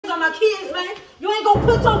my kids, man. You ain't gonna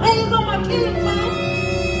put your hands on my kids, man.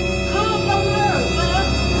 Calm your nerves, man.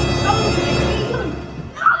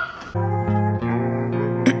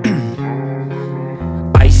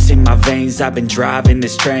 Ice in my veins, I've been driving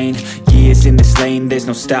this train. Years in this lane, there's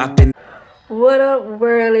no stopping. What up,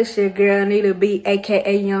 world? It's your girl NitaB,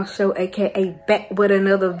 aka Young Show, aka back with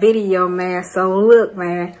another video, man. So look,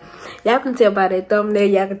 man, y'all can tell by that thumbnail,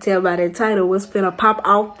 y'all can tell by that title what's finna pop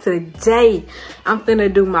off today. I'm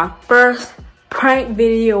finna do my first prank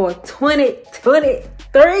video of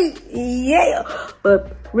 2023, yeah.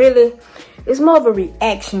 But really, it's more of a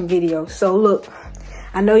reaction video. So look,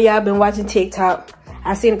 I know y'all been watching TikTok.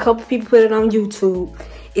 I seen a couple people put it on YouTube.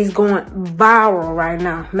 It's going viral right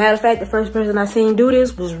now. Matter of fact, the first person I seen do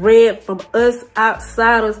this was Red from Us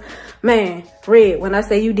Outsiders. Man, Red, when I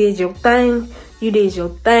say you did your thing,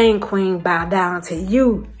 queen. Bow down to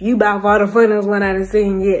you. You by far the funniest one I done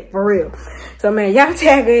seen yet, for real. So, man, y'all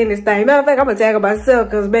tag her in this thing. Matter of fact, I'm gonna tag her myself,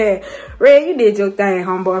 because, man, Red, you did your thing,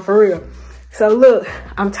 homeboy, for real. So, look,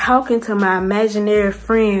 I'm talking to my imaginary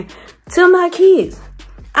friend, to my kids.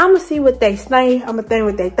 I'ma see what they think. I'ma think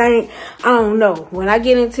what they think. I don't know. When I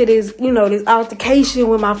get into this, you know, this altercation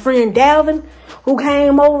with my friend Dalvin, who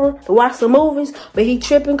came over to watch the movies, but he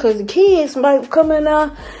tripping because the kids might come in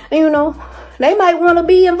and, you know, they might want to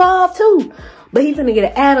be involved too. But he finna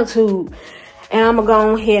get an attitude. And I'ma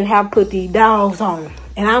go ahead and have to put these dogs on.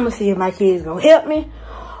 And I'ma see if my kids gonna help me,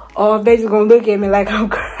 or if they just gonna look at me like I'm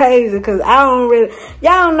crazy, because I don't really,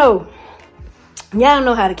 y'all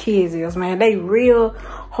know how the kids is, man. They real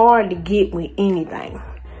hard to get with anything.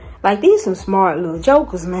 Like, these some smart little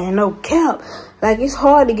jokers, man. No cap. Like, it's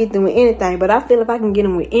hard to get them with anything. But I feel if I can get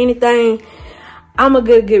them with anything, I'm a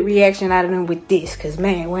good reaction out of them with this. Because,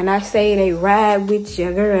 man, when I say they ride with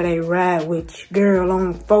your girl, they ride with your girl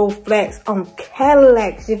on 4 flats, on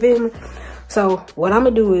Cadillacs, you feel me? So, what I'm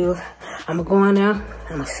going to do is, I'm going to go in there,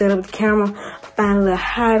 I'm going to set up the camera, find a little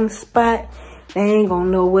hiding spot. They ain't going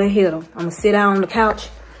to know where to hit them. I'm going to sit down on the couch.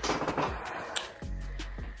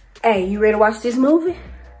 Hey, you ready to watch this movie?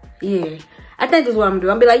 Yeah. I think that's what I'm gonna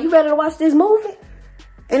do. I'm gonna be like, you ready to watch this movie?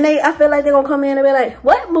 And I feel like they're gonna come in and be like,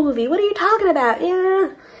 what movie? What are you talking about?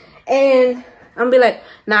 Yeah. And I'm gonna be like,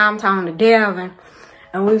 nah, I'm talking to Dalvin.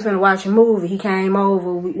 And we finna watch a movie. He came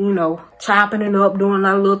over, you know, chopping it up, doing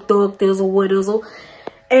a little thug thizzle, whizzle.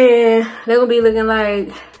 And they're gonna be looking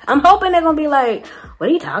like, I'm hoping they're gonna be like,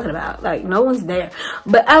 what are you talking about? Like, no one's there.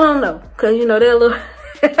 But I don't know. Cause, you know, they're a little,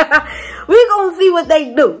 we gonna see what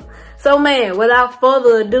they do. So, man, without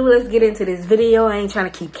further ado, let's get into this video. I ain't trying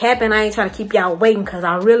to keep capping. I ain't trying to keep y'all waiting, because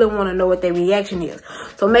I really want to know what their reaction is.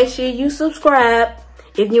 So, make sure you subscribe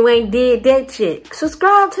if you ain't did that yet.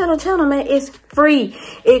 Subscribe to the channel, man. It's free.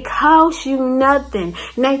 It costs you nothing.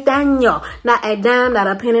 Nathaniel, not a dime, not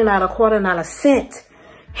a penny, not a quarter, not a cent.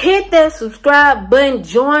 Hit that subscribe button.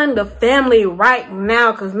 Join the family right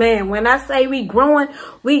now. Because, man, when I say we growing,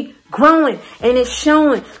 and it's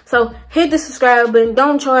showing. So hit the subscribe button.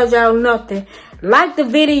 Don't charge y'all nothing. Like the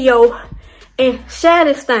video and share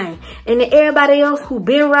this thing. And to everybody else who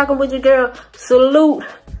been rocking with your girl, salute.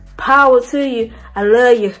 Power to you. I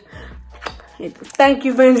love you. Thank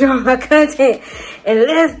you for enjoying my content. And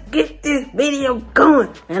let's get this video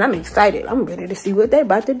going. And I'm excited. I'm ready to see what they're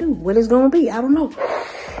about to do. What it's gonna be. I don't know.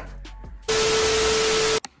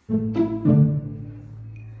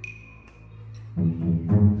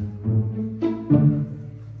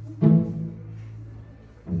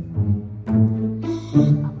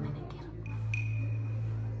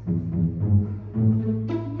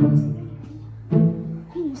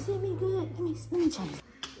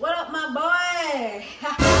 What up, my boy?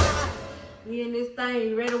 We in this thing.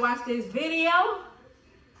 You ready to watch this video?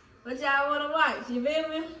 What y'all want to watch? You feel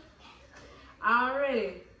me? Already.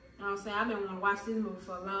 You know what I'm saying? I've been wanting to watch this movie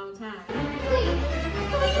for a long time. Wait,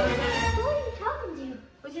 who are you talking to?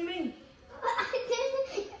 What you mean? Are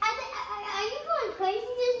you going crazy?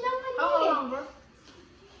 There's nobody Hold here. on, bro.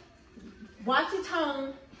 Watch your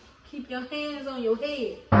tone. Keep your hands on your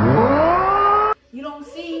head. You don't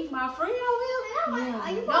see my friend over here?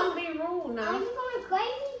 Yeah. Don't be rude now. Are you going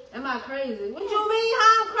crazy? Am I crazy? What you mean?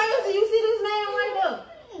 How I'm crazy? You see this man right there?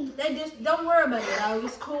 They just don't worry about it, dog.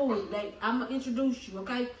 It's cool. I'm gonna introduce you,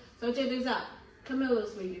 okay? So check this out. Come here, little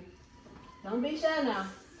sweetie. Don't be shy now.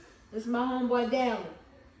 This is my homeboy Dalvin.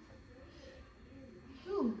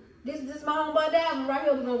 Who? This is my homeboy Dalvin right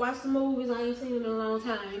here. We're gonna watch some movies. I ain't seen him in a long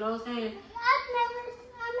time. You know what I'm saying?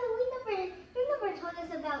 We never told us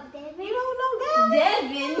about Devin. You don't know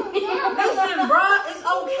Dalvin? Listen, bro, it's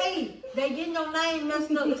okay. They getting your name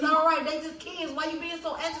messed up. It's all right. They just kids. Why you being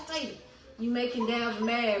so agitated? You making Dalvin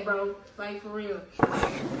mad, bro. Like, for real.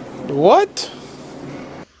 What?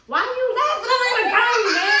 Why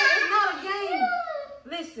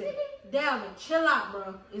Calvin, chill out,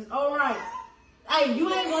 bro. It's all right. Hey, you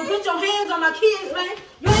ain't gonna put your hands on my kids, man.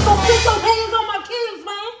 You ain't gonna put your hands on my kids,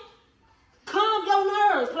 man. Calm your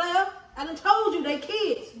nerves, player. I done told you they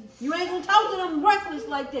kids. You ain't gonna talk to them reckless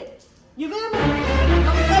like that. You feel me? I'm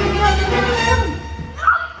gonna say you ain't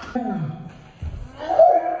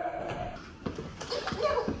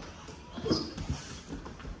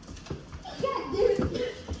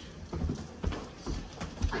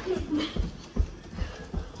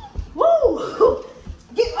Woo!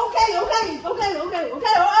 Get okay. You got it.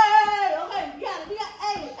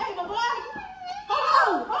 Hey, my boy. Hold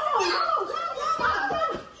on.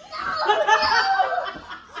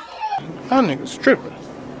 Y'all niggas tripping.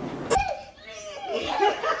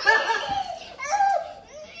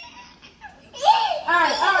 All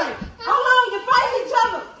right. Hold on, you fight each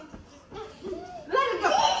other.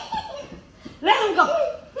 Let him go.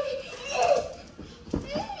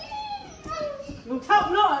 You talk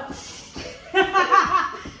noise.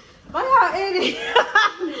 Why y'all in it?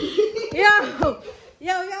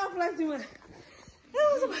 Y'all play too much.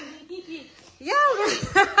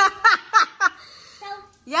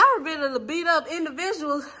 Y'all really beat up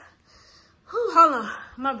individuals. Hold on,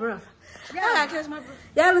 my breath. I gotta catch my breath.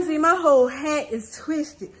 Y'all can see my whole hat is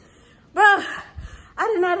twisted. Bro, I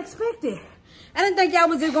did not expect it. I didn't think y'all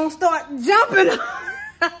was just gonna start jumping.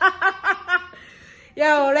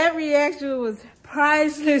 Yo, that reaction was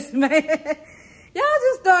priceless, man. Y'all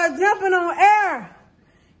just start jumping on air.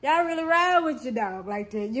 Y'all really ride with your dog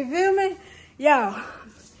like that. You feel me? Yo,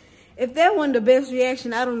 if that wasn't the best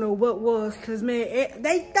reaction, I don't know what was. Because, man,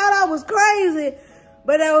 they thought I was crazy.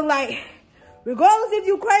 But they was like, regardless if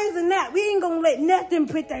you crazy or not, we ain't going to let nothing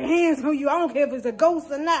put their hands on you. I don't care if it's a ghost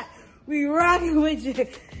or not. We rocking with you.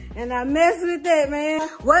 And I mess with that, man.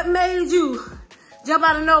 What made you jump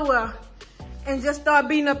out of nowhere and just start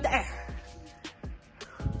beating up the air?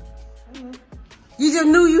 You just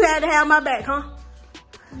knew you had to have my back, huh?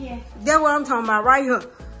 Yeah. That's what I'm talking about right here.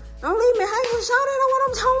 Don't leave me hanging, show that know what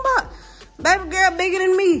I'm talking about. Baby girl bigger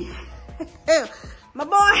than me. Hell, my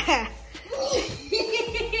boy.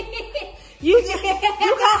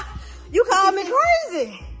 you called me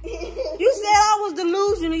crazy. You said I was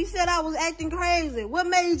delusional. You said I was acting crazy. What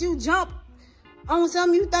made you jump on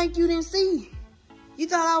something you think you didn't see? You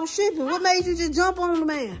thought I was tripping. What made you just jump on the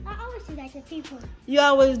man? I always do that to people. You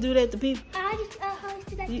always do that to people? I always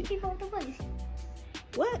do that to people on the bus.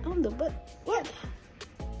 What? On the bus? What?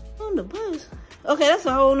 On the bus? Okay, that's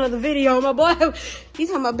a whole nother video, my boy. You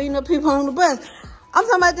talking about beating up people on the bus. I'm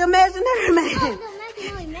talking about the imaginary man. Oh, the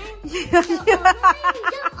imaginary man.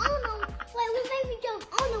 What made me jump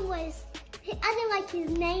on him was, I didn't like his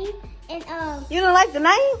name. And you didn't like the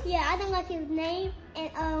name? Yeah, I didn't like his name.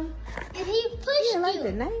 And he pushed you. Like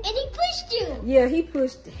the name? And he pushed you. Yeah, he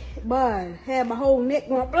pushed it. Boy, had my whole neck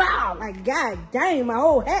going blah. Like, god dang, my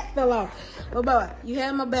whole hat fell off. But boy, you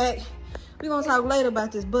had my back. We're gonna talk later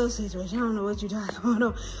about this bus situation. I don't know what you got going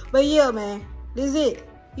on. But yeah, man, this is it.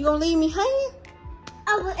 You gonna leave me hanging?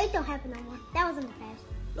 Oh, well, it don't happen no more. That was in the past.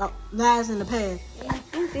 Oh, lies in the past. Yeah.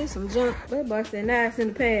 We did some junk. That boy said lies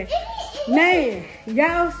in the past. Man,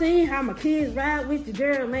 y'all seen how my kids ride with the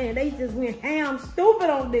girl, man. They just went ham stupid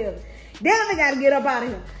on them. Devin gotta get up out of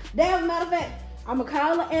here. Devin, matter of fact, I'm gonna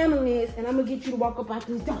call the ambulance and I'm gonna get you to walk up out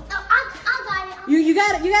this door. Oh, I got it. You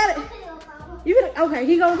got it? You got it? Okay, Okay,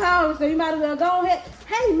 he gonna call us, so you might as well go ahead.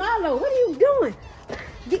 Hey, Milo, what are you doing?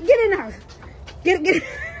 Get in there. Get.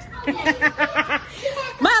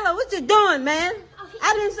 Milo, what you doing, man?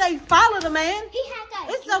 I didn't say follow the man. He had that.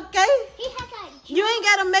 It's okay. He had that. You ain't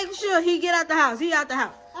gotta make sure he get out the house. He out the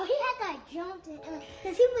house. Oh, he had that jumped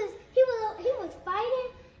because he was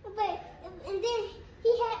fighting, and then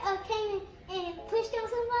he had came and pushed on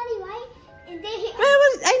somebody, right? And then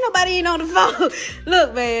ain't nobody in on the phone.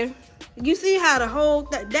 Look, man. You see how the whole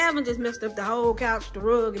Davin just messed up the whole couch, the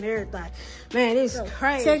rug, and everything. Man, it's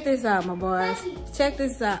crazy. Check this out, my boys. Check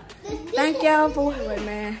this out. Thank y'all for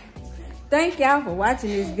Thank y'all for watching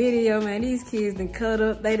this video, man. These kids done cut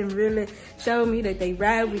up. They done really showed me that they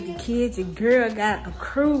ride with the kids. Your girl got a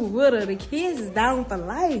crew with her. The kids is down for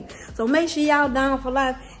life. So make sure y'all down for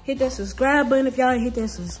life. Hit that subscribe button if y'all ain't hit that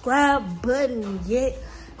subscribe button yet.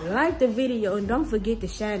 Like the video and don't forget to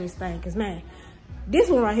share this thing. Because, man, this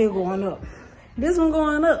one right here going up. This one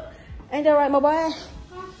going up. Ain't that right, my boy?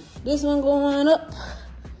 This one going up.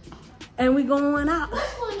 And we going out.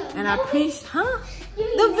 And I preached, huh?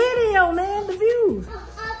 The video, man, the views. I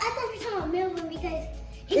thought you were talking about Melvin because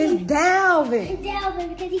it's Dalvin. It's Dalvin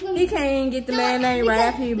because he can't get the man name right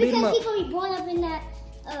after you beat him up. Because he's gonna be born up in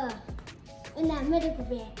that medical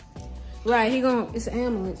van. Right, it's an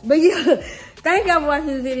ambulance. But yeah, thank y'all for watching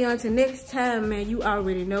this video. Until next time, man, you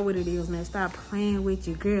already know what it is, man. Stop playing with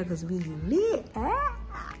your girl, because we lit.